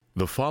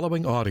The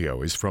following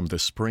audio is from the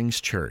Springs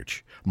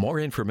Church. More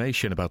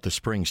information about the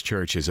Springs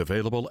Church is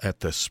available at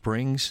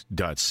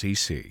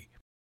thesprings.cc.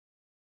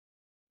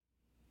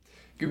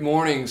 Good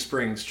morning,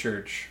 Springs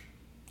Church.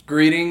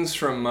 Greetings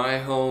from my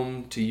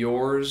home to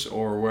yours,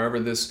 or wherever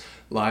this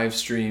live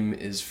stream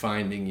is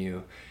finding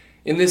you.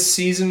 In this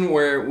season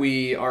where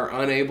we are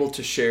unable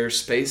to share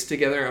space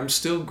together, I'm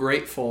still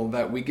grateful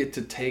that we get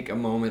to take a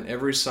moment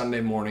every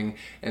Sunday morning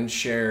and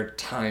share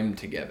time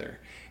together.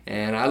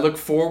 And I look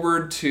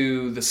forward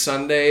to the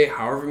Sunday,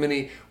 however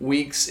many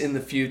weeks in the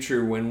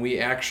future, when we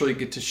actually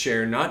get to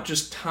share not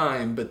just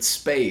time, but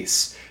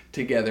space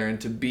together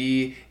and to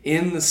be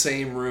in the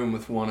same room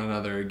with one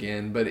another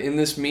again. But in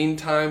this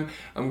meantime,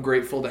 I'm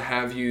grateful to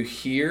have you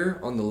here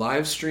on the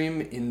live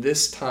stream in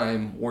this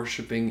time,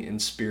 worshiping in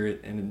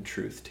spirit and in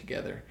truth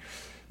together.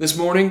 This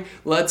morning,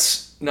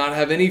 let's not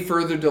have any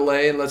further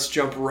delay and let's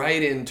jump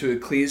right into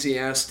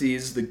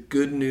Ecclesiastes, the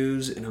good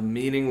news in a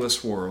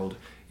meaningless world,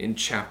 in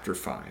chapter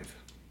 5.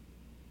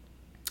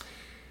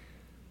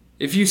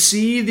 If you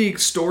see the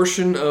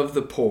extortion of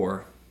the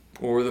poor,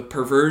 or the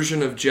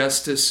perversion of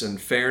justice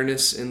and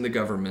fairness in the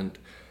government,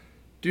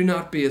 do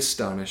not be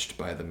astonished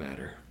by the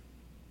matter.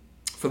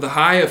 For the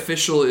high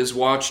official is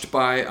watched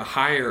by a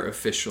higher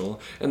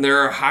official, and there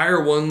are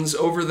higher ones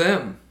over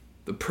them.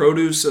 The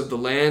produce of the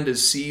land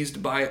is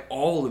seized by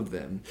all of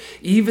them.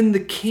 Even the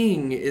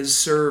king is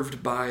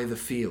served by the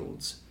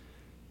fields.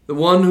 The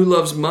one who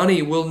loves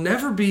money will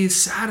never be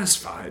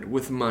satisfied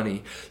with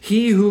money.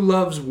 He who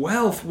loves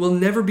wealth will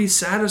never be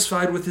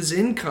satisfied with his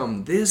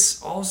income.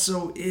 This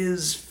also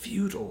is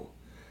futile.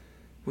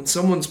 When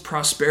someone's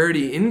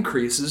prosperity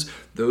increases,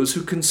 those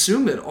who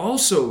consume it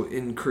also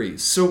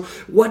increase. So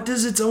what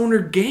does its owner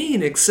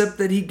gain except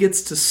that he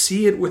gets to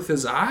see it with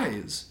his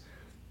eyes?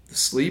 The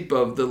sleep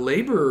of the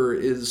laborer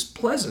is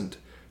pleasant,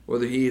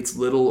 whether he eats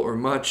little or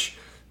much,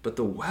 but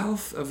the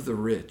wealth of the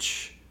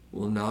rich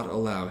will not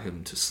allow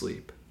him to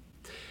sleep.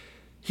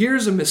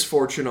 Here's a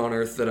misfortune on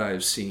earth that I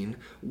have seen: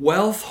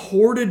 wealth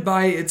hoarded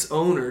by its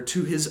owner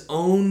to his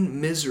own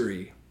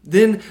misery.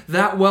 Then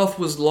that wealth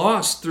was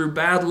lost through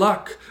bad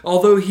luck.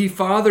 Although he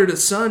fathered a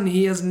son,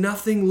 he has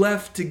nothing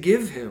left to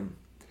give him.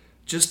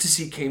 Just as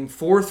he came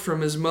forth from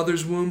his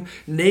mother's womb,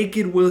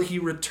 naked will he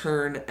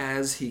return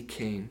as he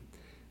came.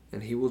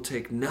 And he will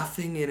take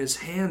nothing in his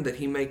hand that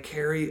he may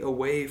carry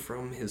away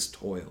from his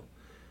toil.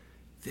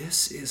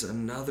 This is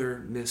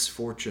another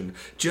misfortune.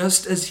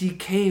 Just as he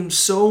came,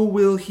 so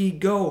will he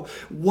go.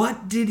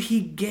 What did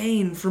he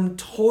gain from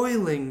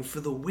toiling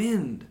for the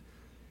wind?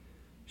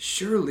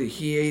 Surely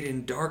he ate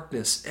in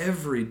darkness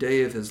every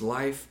day of his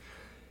life,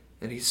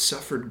 and he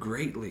suffered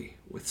greatly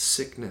with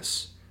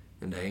sickness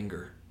and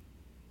anger.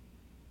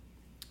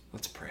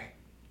 Let's pray.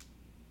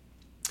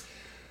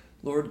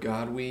 Lord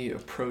God, we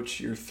approach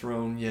your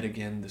throne yet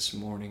again this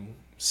morning,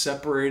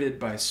 separated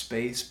by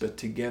space, but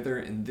together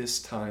in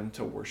this time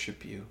to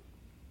worship you.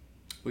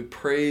 We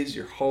praise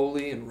your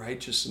holy and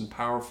righteous and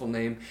powerful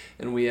name,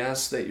 and we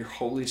ask that your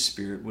Holy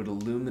Spirit would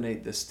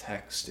illuminate this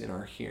text in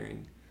our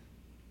hearing.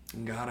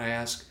 And God, I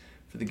ask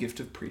for the gift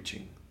of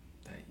preaching,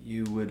 that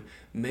you would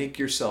make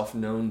yourself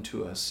known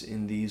to us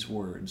in these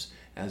words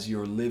as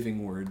your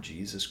living word,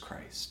 Jesus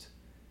Christ.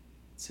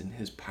 It's in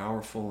his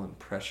powerful and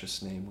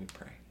precious name we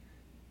pray.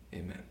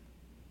 Amen.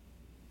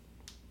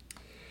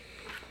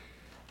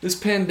 This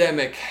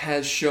pandemic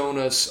has shown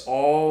us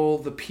all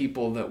the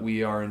people that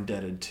we are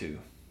indebted to.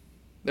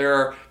 There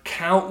are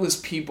countless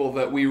people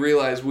that we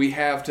realize we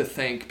have to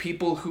thank,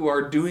 people who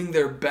are doing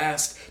their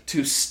best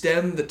to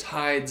stem the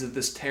tides of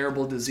this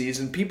terrible disease,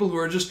 and people who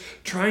are just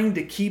trying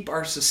to keep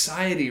our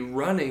society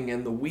running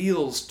and the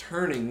wheels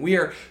turning. We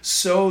are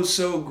so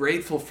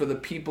grateful for the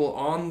people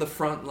on the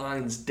front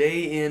lines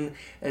day in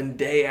and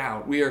day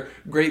out. We are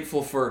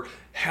grateful for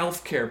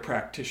healthcare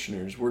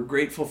practitioners. We're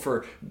grateful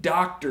for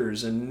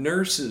doctors and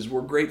nurses.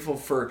 We're grateful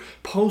for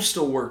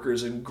postal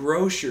workers and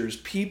grocers,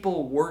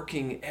 people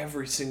working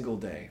every single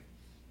day.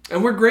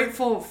 And we're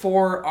grateful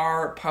for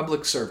our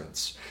public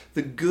servants,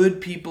 the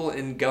good people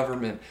in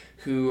government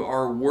who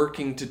are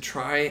working to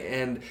try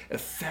and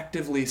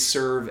effectively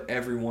serve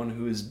everyone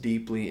who is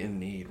deeply in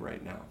need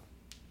right now.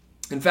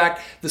 In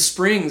fact, the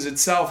Springs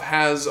itself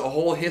has a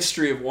whole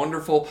history of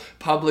wonderful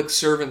public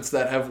servants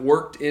that have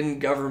worked in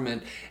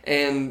government.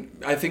 And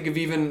I think of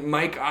even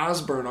Mike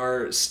Osborne,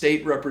 our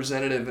state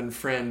representative and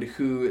friend,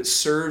 who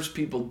serves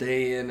people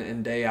day in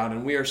and day out.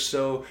 And we are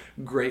so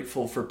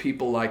grateful for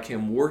people like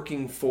him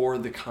working for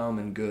the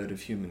common good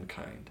of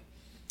humankind.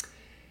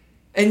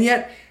 And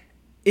yet,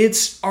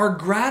 it's our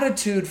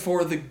gratitude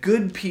for the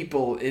good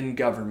people in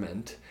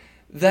government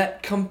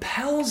that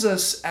compels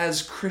us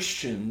as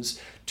Christians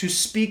to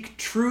speak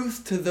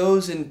truth to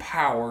those in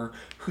power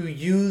who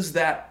use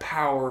that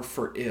power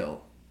for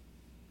ill.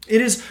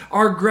 It is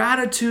our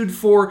gratitude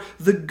for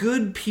the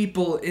good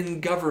people in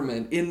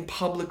government, in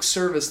public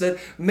service, that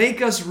make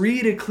us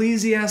read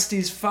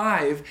Ecclesiastes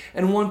 5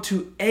 and want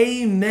to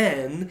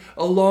amen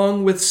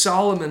along with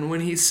Solomon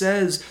when he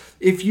says,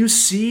 if you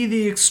see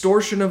the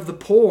extortion of the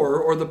poor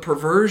or the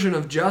perversion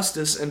of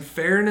justice and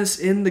fairness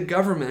in the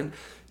government,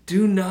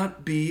 do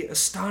not be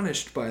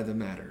astonished by the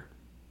matter.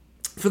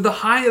 For the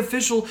high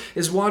official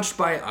is watched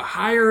by a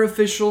higher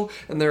official,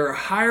 and there are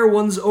higher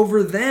ones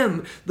over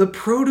them. The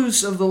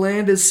produce of the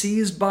land is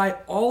seized by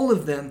all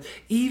of them.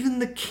 Even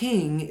the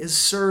king is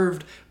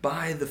served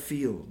by the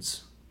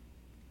fields.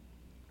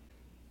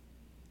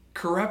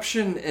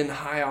 Corruption in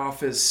high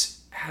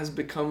office has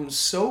become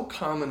so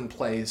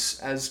commonplace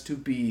as to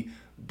be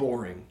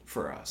boring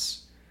for us.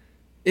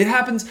 It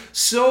happens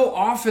so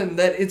often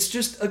that it's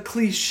just a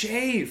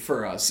cliche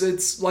for us.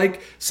 It's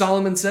like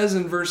Solomon says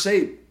in verse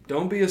 8,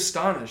 don't be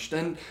astonished,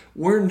 and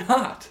we're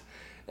not.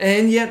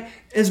 And yet,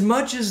 as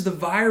much as the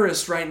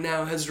virus right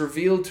now has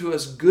revealed to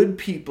us good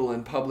people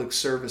in public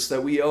service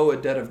that we owe a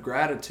debt of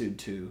gratitude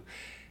to,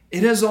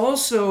 it has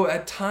also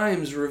at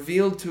times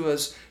revealed to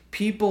us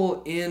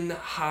people in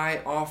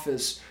high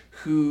office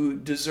who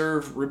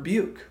deserve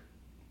rebuke.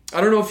 I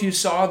don't know if you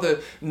saw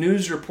the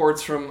news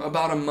reports from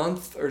about a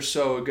month or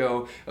so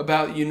ago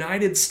about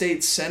United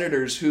States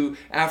senators who,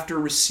 after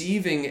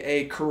receiving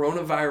a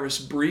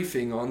coronavirus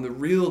briefing on the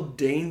real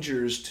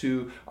dangers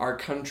to our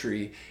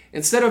country,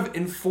 instead of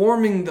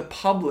informing the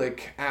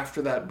public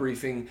after that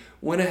briefing,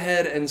 went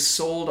ahead and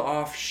sold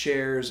off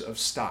shares of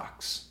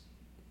stocks.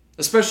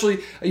 Especially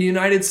a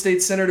United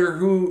States senator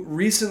who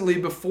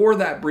recently, before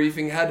that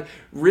briefing, had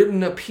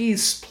written a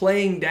piece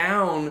playing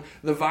down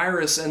the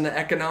virus and the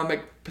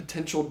economic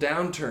potential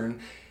downturn.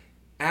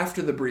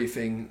 After the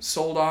briefing,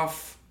 sold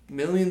off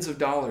millions of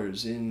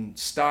dollars in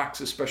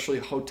stocks, especially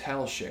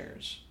hotel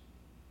shares.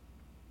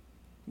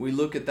 We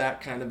look at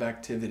that kind of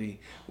activity,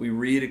 we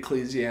read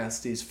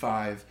Ecclesiastes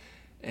 5,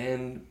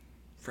 and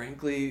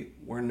frankly,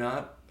 we're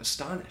not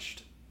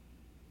astonished.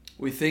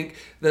 We think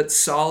that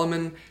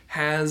Solomon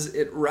has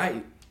it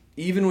right,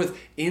 even with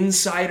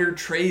insider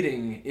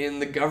trading in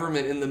the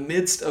government in the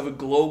midst of a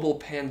global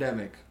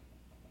pandemic.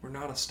 We're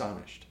not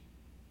astonished.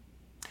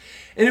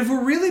 And if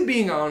we're really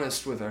being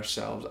honest with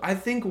ourselves, I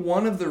think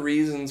one of the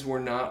reasons we're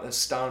not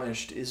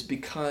astonished is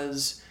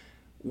because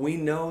we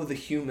know the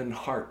human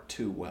heart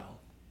too well.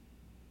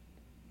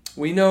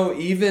 We know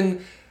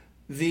even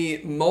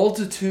the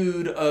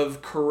multitude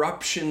of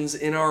corruptions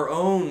in our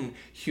own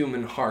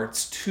human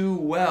hearts too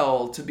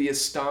well to be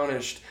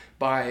astonished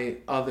by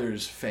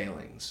others'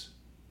 failings.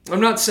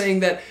 I'm not saying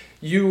that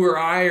you or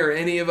I or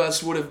any of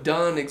us would have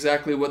done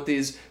exactly what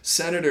these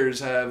senators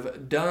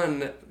have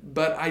done,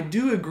 but I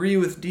do agree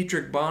with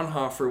Dietrich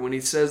Bonhoeffer when he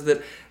says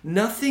that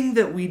nothing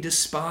that we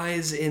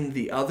despise in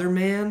the other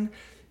man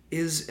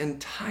is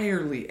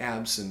entirely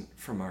absent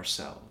from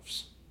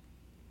ourselves.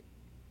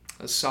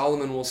 As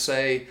Solomon will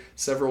say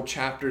several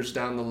chapters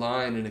down the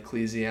line in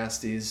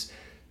Ecclesiastes,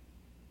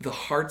 the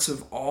hearts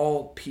of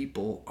all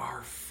people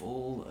are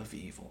full of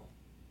evil.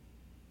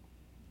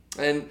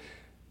 And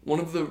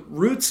one of the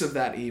roots of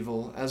that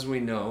evil, as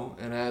we know,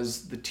 and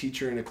as the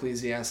teacher in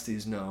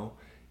Ecclesiastes know,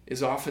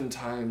 is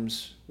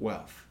oftentimes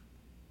wealth.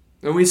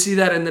 And we see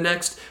that in the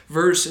next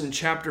verse in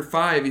chapter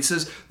 5. He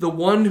says, "The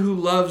one who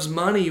loves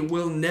money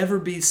will never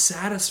be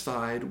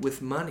satisfied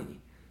with money.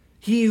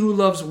 He who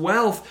loves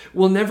wealth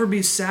will never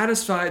be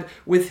satisfied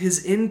with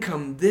his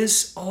income.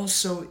 This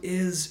also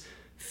is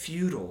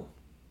futile."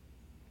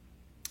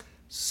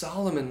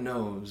 Solomon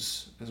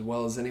knows, as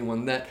well as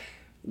anyone, that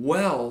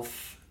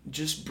wealth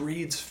just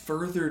breeds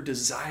further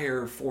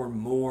desire for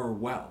more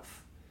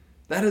wealth.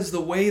 That is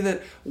the way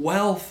that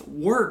wealth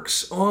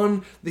works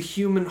on the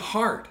human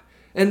heart.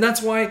 And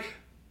that's why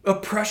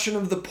oppression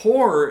of the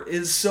poor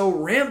is so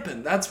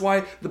rampant. That's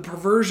why the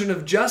perversion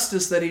of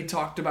justice that he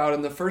talked about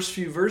in the first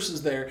few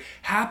verses there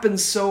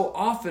happens so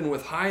often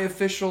with high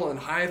official and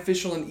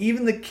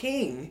even the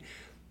king,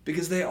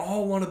 because they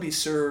all want to be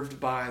served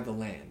by the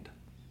land.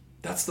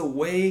 That's the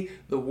way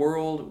the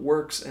world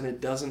works, and it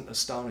doesn't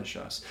astonish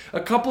us.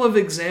 A couple of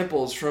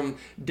examples from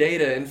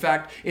data. In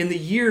fact, in the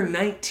year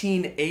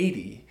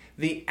 1980,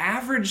 the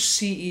average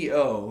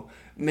CEO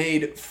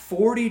made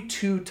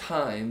 42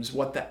 times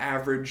what the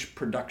average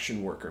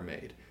production worker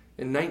made.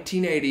 In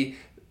 1980,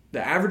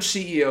 the average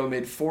CEO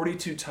made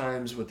 42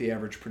 times what the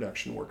average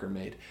production worker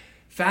made.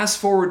 Fast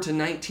forward to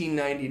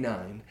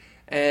 1999,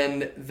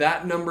 and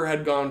that number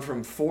had gone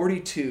from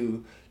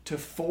 42 to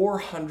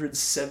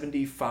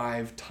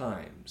 475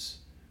 times.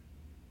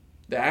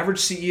 The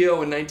average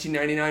CEO in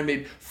 1999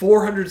 made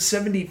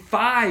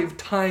 475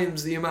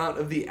 times the amount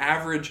of the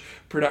average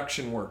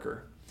production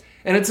worker.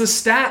 And it's a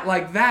stat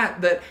like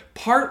that that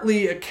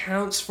partly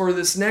accounts for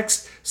this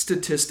next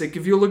statistic.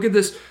 If you look at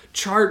this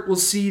chart, we'll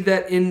see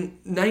that in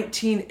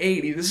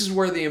 1980, this is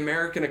where the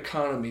American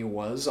economy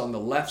was on the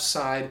left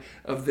side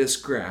of this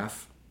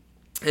graph.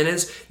 And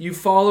as you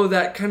follow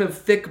that kind of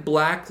thick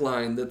black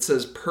line that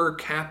says per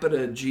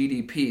capita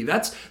GDP,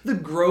 that's the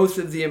growth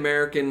of the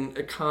American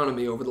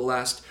economy over the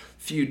last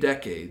few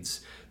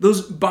decades.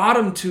 Those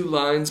bottom two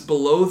lines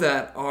below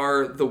that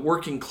are the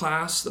working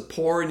class, the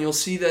poor, and you'll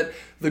see that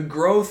the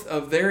growth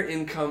of their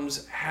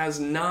incomes has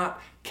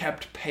not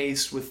kept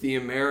pace with the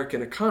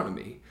American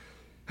economy.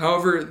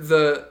 However,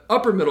 the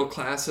upper middle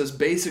class has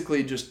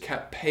basically just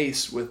kept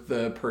pace with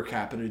the per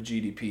capita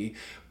GDP.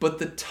 But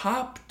the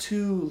top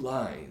two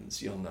lines,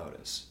 you'll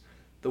notice,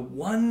 the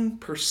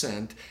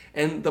 1%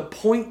 and the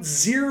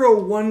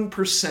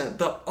 0.01%,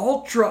 the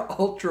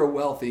ultra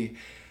wealthy,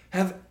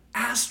 have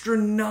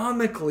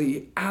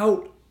astronomically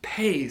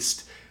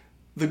outpaced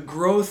the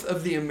growth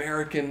of the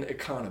American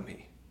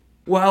economy.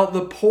 While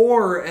the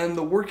poor and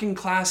the working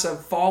class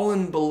have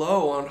fallen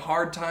below on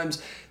hard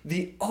times,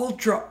 the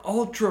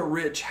ultra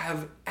rich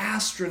have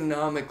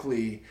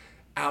astronomically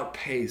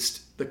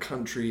outpaced the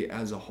country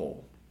as a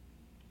whole.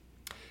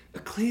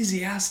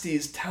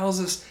 Ecclesiastes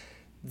tells us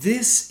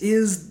this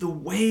is the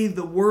way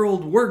the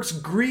world works.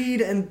 Greed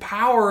and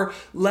power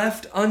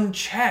left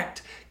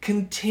unchecked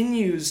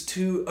continues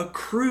to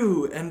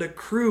accrue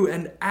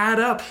and add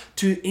up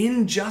to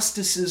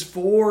injustices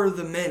for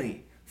the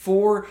many,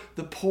 for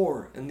the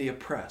poor and the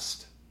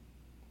oppressed.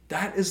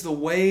 That is the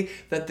way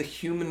that the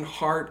human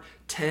heart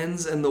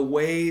tends and the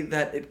way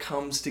that it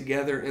comes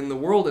together in the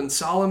world. And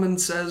Solomon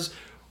says,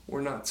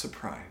 we're not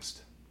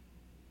surprised.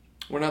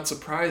 We're not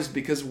surprised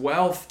because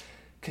wealth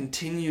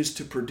continues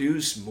to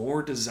produce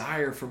more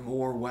desire for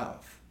more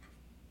wealth.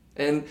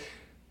 And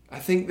I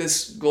think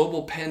this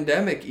global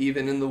pandemic,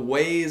 even in the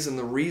ways and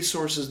the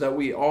resources that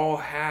we all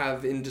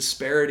have in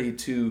disparity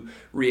to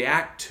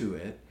react to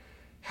it,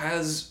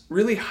 has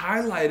really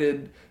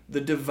highlighted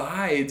the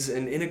divides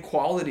and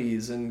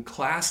inequalities and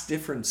class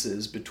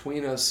differences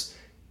between us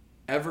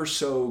ever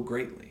so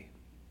greatly.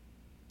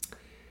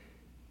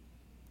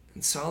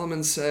 And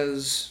Solomon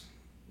says,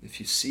 if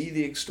you see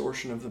the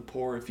extortion of the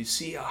poor, if you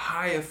see a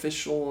high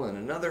official and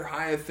another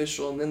high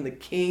official, and then the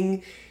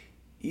king,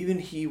 even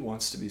he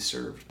wants to be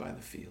served by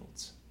the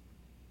fields.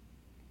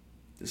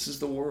 This is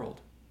the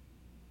world.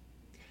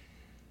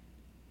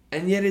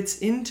 And yet it's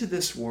into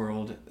this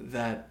world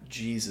that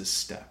Jesus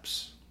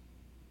steps.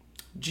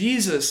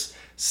 Jesus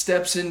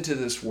steps into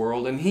this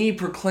world and he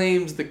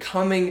proclaims the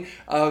coming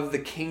of the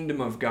kingdom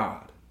of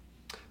God.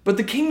 But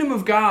the kingdom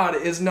of God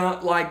is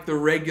not like the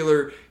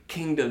regular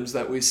kingdoms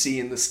that we see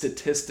in the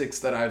statistics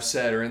that I've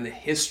said or in the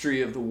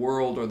history of the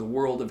world or the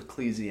world of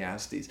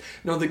Ecclesiastes.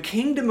 No, the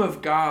kingdom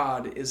of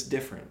God is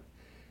different.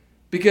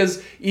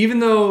 Because even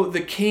though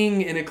the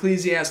king in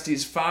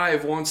Ecclesiastes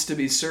 5 wants to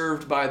be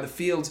served by the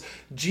fields,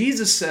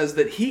 Jesus says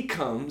that he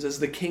comes as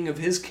the king of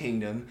his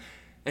kingdom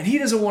and he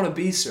doesn't want to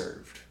be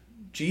served.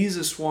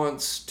 Jesus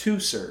wants to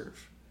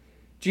serve.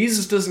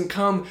 Jesus doesn't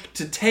come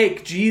to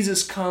take,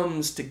 Jesus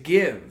comes to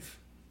give.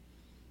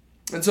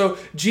 And so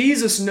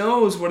Jesus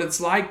knows what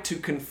it's like to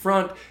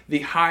confront the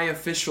high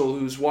official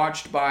who's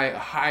watched by a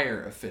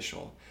higher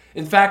official.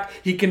 In fact,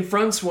 he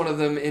confronts one of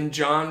them in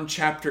John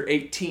chapter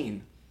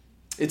 18.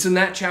 It's in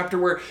that chapter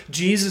where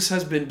Jesus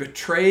has been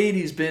betrayed,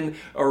 he's been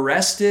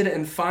arrested,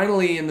 and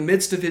finally, in the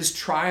midst of his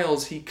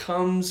trials, he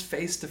comes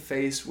face to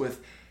face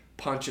with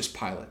Pontius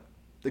Pilate,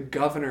 the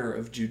governor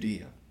of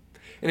Judea.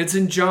 And it's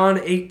in John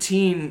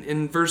 18,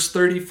 in verse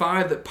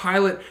 35, that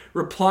Pilate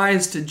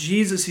replies to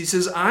Jesus. He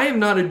says, I am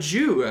not a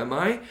Jew, am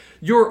I?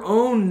 Your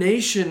own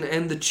nation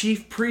and the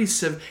chief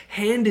priests have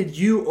handed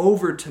you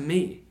over to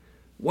me.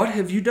 What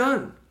have you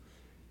done?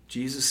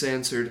 Jesus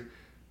answered,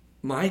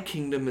 my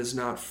kingdom is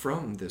not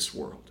from this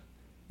world.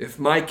 If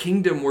my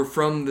kingdom were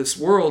from this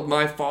world,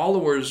 my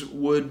followers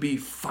would be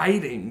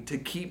fighting to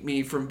keep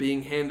me from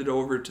being handed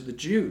over to the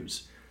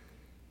Jews.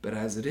 But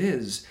as it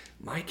is,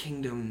 my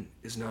kingdom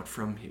is not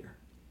from here.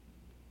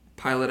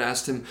 Pilate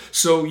asked him,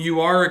 so you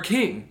are a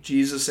king?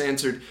 Jesus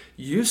answered,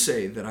 you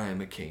say that I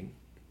am a king.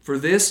 For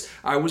this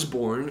I was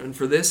born, and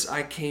for this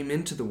I came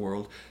into the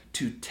world,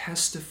 to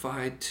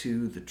testify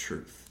to the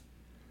truth.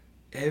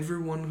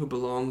 Everyone who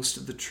belongs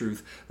to the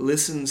truth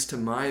listens to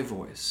my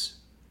voice.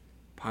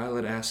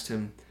 Pilate asked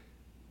him,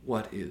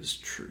 what is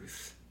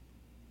truth?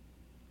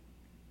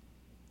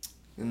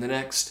 In the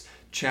next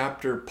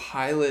chapter,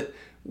 Pilate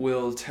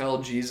will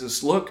tell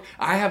Jesus, look,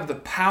 I have the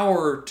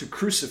power to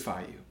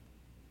crucify you.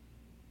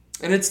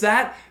 And it's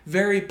that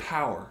very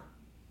power,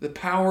 the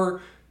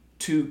power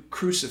to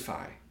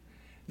crucify,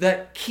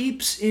 that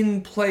keeps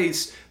in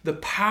place the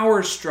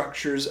power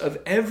structures of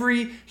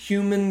every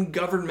human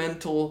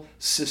governmental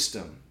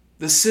system.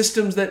 The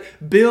systems that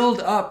build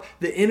up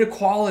the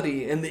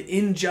inequality and the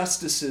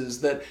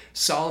injustices that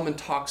Solomon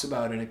talks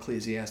about in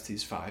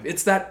Ecclesiastes 5.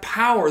 It's that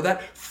power,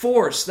 that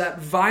force, that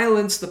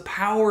violence, the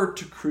power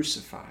to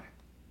crucify.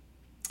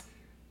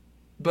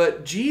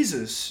 But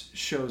Jesus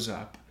shows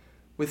up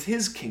with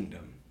his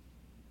kingdom.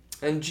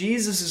 And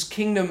Jesus'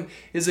 kingdom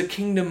is a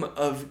kingdom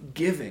of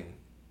giving.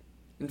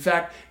 In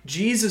fact,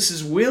 Jesus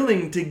is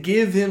willing to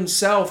give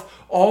himself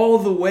all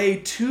the way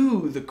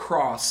to the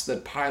cross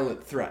that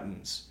Pilate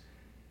threatens.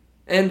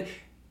 And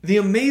the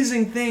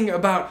amazing thing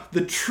about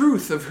the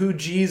truth of who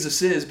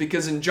Jesus is,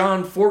 because in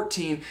John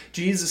 14,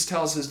 Jesus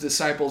tells his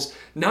disciples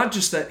not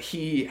just that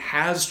he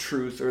has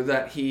truth or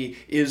that he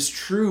is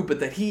true,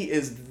 but that he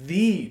is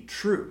the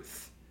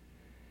truth.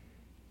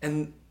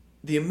 And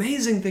the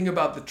amazing thing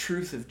about the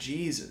truth of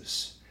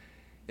Jesus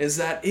is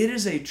that it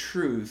is a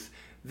truth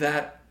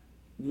that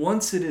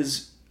once it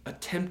is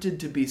attempted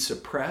to be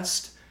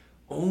suppressed,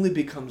 only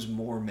becomes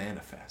more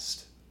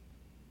manifest.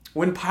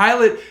 When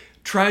Pilate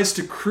tries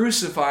to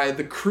crucify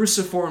the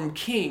cruciform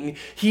king,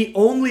 he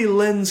only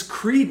lends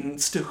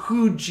credence to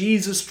who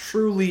Jesus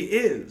truly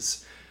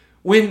is.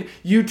 When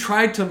you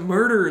try to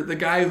murder the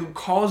guy who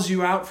calls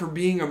you out for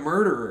being a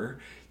murderer,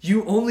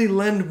 you only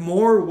lend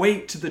more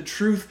weight to the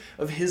truth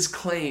of his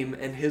claim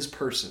and his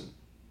person.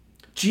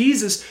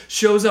 Jesus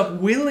shows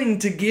up willing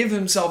to give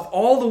himself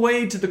all the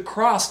way to the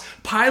cross,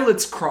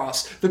 Pilate's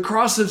cross, the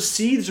cross of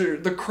Caesar,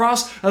 the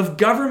cross of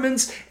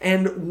governments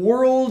and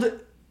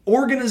world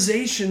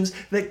organizations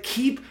that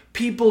keep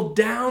people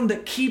down,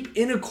 that keep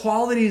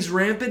inequalities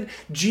rampant.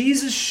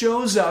 Jesus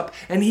shows up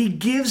and he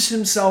gives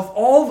himself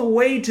all the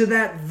way to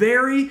that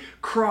very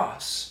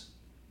cross.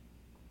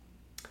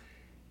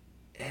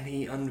 And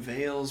he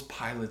unveils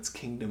Pilate's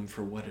kingdom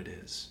for what it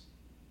is.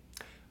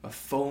 A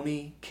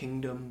phony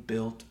kingdom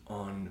built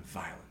on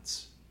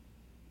violence.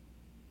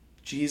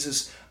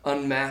 Jesus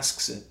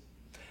unmasks it.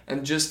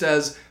 And just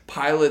as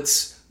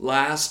Pilate's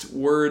last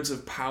words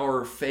of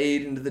power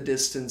fade into the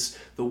distance,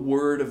 the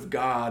word of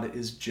God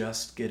is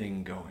just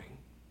getting going.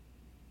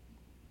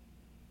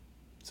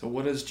 So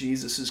what does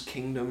Jesus'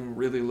 kingdom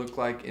really look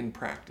like in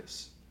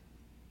practice?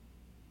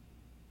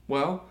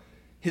 Well,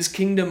 his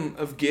kingdom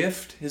of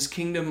gift, his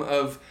kingdom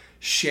of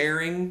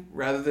sharing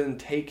rather than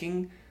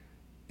taking,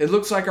 it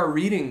looks like our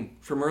reading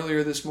from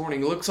earlier this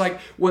morning. It looks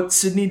like what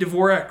Sidney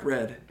Dvorak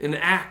read in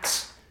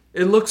Acts.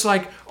 It looks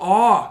like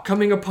awe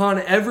coming upon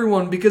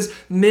everyone because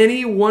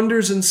many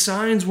wonders and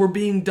signs were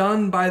being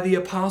done by the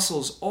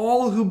apostles.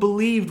 All who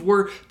believed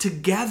were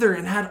together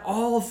and had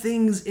all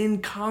things in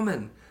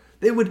common.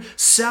 They would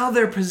sell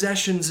their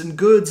possessions and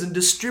goods and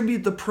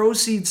distribute the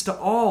proceeds to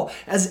all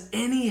as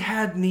any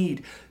had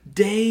need.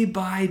 Day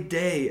by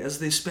day, as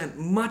they spent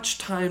much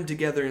time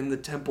together in the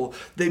temple,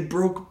 they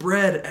broke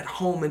bread at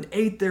home and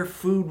ate their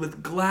food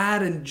with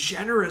glad and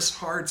generous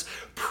hearts,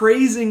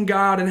 praising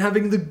God and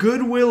having the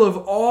goodwill of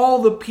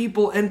all the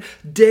people. And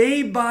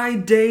day by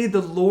day,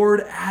 the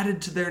Lord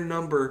added to their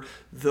number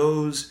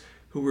those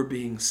who were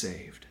being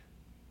saved.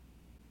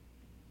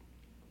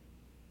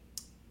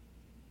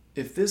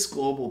 If this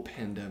global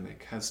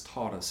pandemic has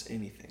taught us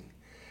anything,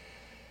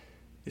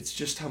 it's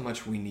just how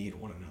much we need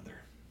one another.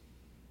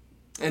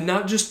 And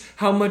not just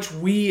how much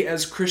we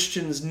as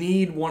Christians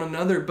need one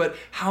another, but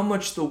how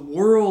much the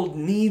world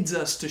needs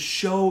us to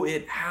show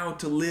it how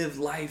to live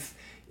life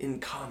in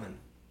common.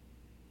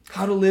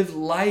 How to live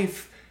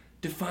life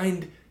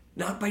defined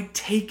not by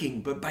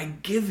taking, but by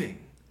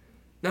giving.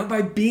 Not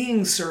by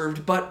being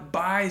served, but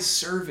by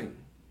serving.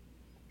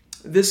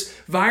 This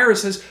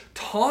virus has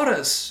taught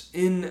us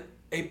in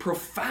a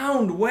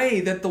profound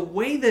way that the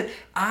way that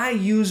I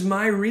use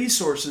my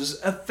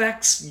resources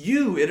affects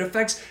you. It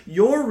affects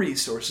your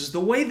resources. The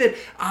way that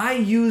I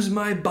use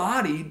my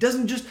body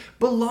doesn't just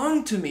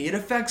belong to me. It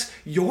affects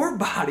your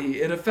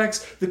body. It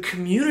affects the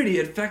community.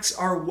 It affects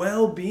our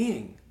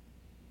well-being.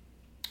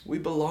 We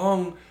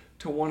belong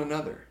to one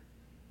another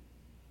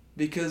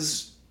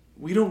because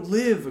we don't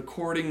live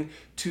according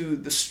to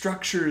the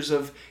structures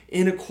of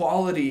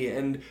inequality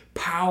and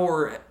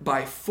power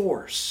by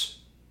force.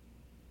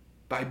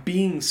 By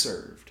being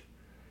served.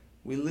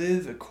 We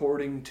live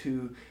according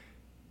to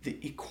the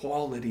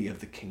equality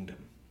of the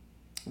kingdom.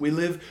 We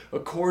live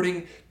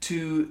according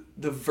to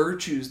the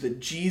virtues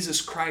that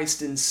Jesus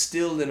Christ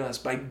instilled in us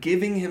by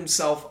giving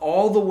himself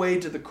all the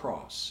way to the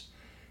cross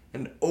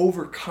and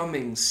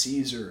overcoming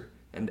Caesar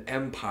and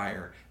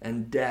empire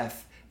and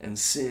death and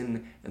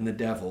sin and the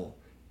devil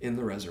in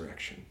the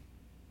resurrection.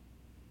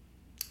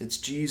 It's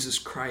Jesus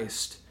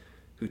Christ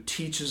who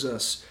teaches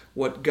us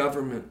what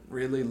government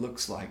really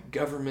looks like,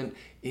 government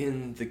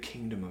in the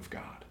kingdom of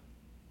God.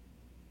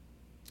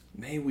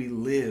 May we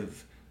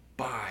live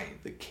by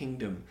the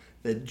kingdom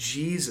that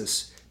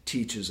Jesus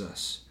teaches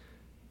us.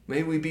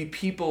 May we be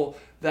people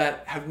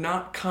that have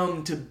not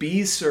come to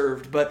be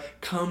served, but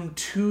come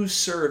to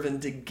serve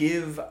and to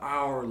give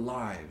our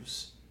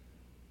lives,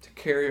 to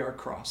carry our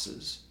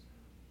crosses,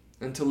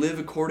 and to live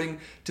according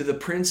to the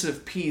Prince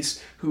of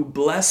Peace who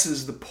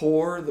blesses the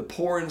poor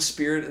in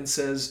spirit, and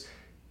says,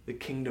 the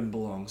kingdom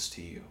belongs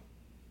to you.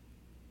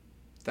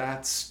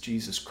 That's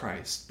Jesus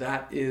Christ.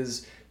 That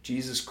is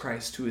Jesus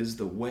Christ, who is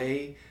the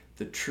way,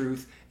 the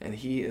truth, and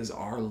he is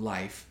our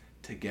life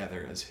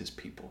together as his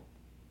people.